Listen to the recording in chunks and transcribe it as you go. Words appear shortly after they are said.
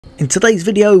In today's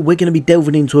video we're going to be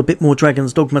delving into a bit more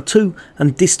Dragons Dogma 2,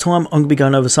 and this time I'm going to be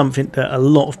going over something that a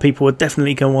lot of people are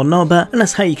definitely going to want to know about, and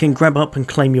that's how you can grab up and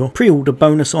claim your pre-order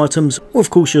bonus items, or of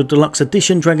course your deluxe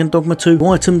edition Dragon Dogma 2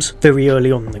 items very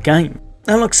early on in the game.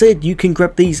 Now, like I said, you can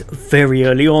grab these very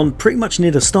early on, pretty much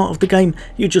near the start of the game.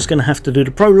 You're just going to have to do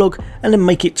the prologue and then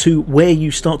make it to where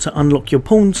you start to unlock your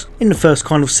pawns in the first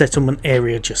kind of settlement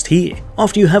area just here.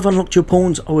 After you have unlocked your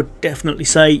pawns, I would definitely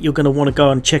say you're going to want to go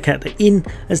and check out the inn,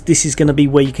 as this is going to be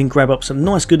where you can grab up some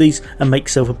nice goodies and make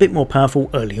yourself a bit more powerful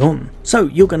early on. So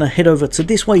you're going to head over to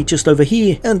this way just over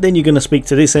here, and then you're going to speak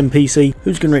to this NPC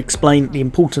who's going to explain the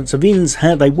importance of inns,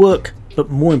 how they work. But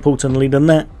more importantly than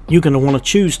that, you're going to want to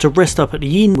choose to rest up at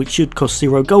the inn, which should cost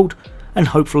 0 gold, and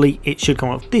hopefully it should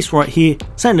come up this right here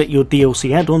saying that your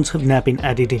DLC add-ons have now been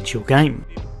added into your game.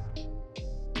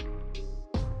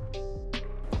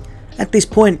 At this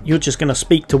point you're just going to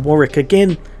speak to Warwick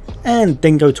again and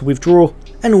then go to withdraw,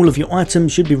 and all of your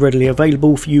items should be readily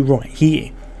available for you right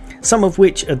here, some of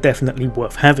which are definitely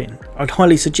worth having. I'd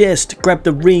highly suggest grab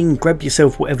the ring, grab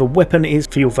yourself whatever weapon it is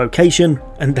for your vocation,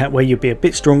 and that way you'll be a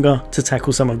bit stronger to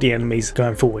tackle some of the enemies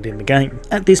going forward in the game.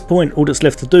 At this point all that's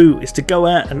left to do is to go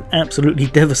out and absolutely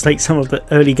devastate some of the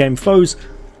early game foes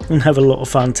and have a lot of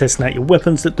fun testing out your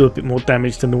weapons that do a bit more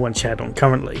damage than the ones you had on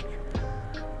currently.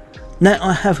 Now,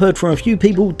 I have heard from a few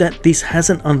people that this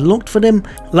hasn't unlocked for them.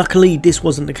 Luckily this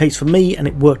wasn't the case for me and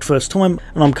it worked first time,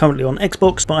 and I'm currently on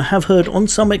Xbox, but I have heard on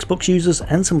some Xbox users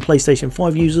and some PlayStation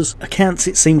 5 users accounts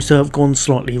it seems to have gone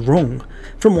slightly wrong.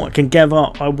 From what I can gather,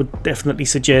 I would definitely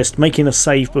suggest making a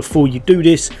save before you do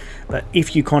this, but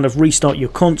if you kind of restart your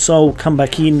console, come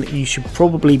back in, you should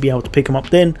probably be able to pick them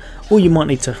up then, or you might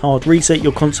need to hard reset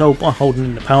your console by holding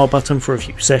in the power button for a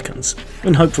few seconds,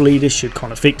 and hopefully this should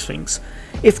kind of fix things.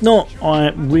 If not, I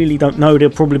really don't know,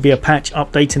 there'll probably be a patch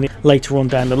updating it later on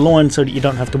down the line so that you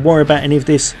don't have to worry about any of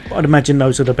this, but I'd imagine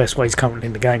those are the best ways currently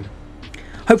in the game.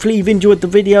 Hopefully you've enjoyed the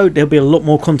video, there'll be a lot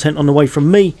more content on the way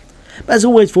from me, but as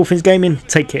always, for all things gaming,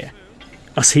 take care.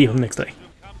 I'll see you on the next day.